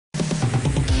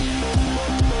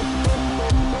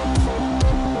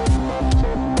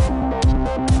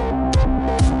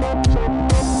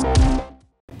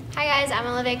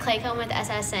Olivia Claycomb with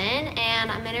SSN, and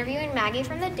I'm interviewing Maggie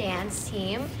from the dance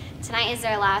team. Tonight is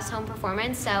their last home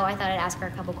performance, so I thought I'd ask her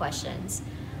a couple questions.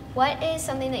 What is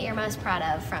something that you're most proud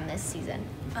of from this season?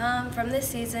 From this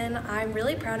season, I'm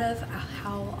really proud of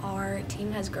how our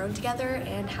team has grown together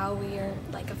and how we are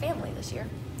like a family this year.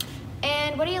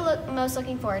 And what are you most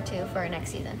looking forward to for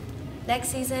next season? Next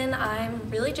season, I'm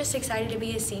really just excited to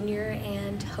be a senior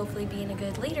and hopefully being a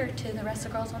good leader to the rest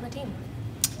of the girls on the team.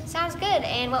 Sounds good.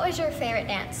 And what was your favorite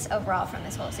dance overall from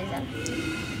this whole season?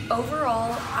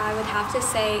 Overall, I would have to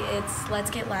say it's Let's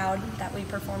Get Loud that we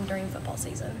performed during football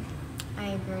season. I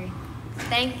agree.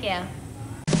 Thank you.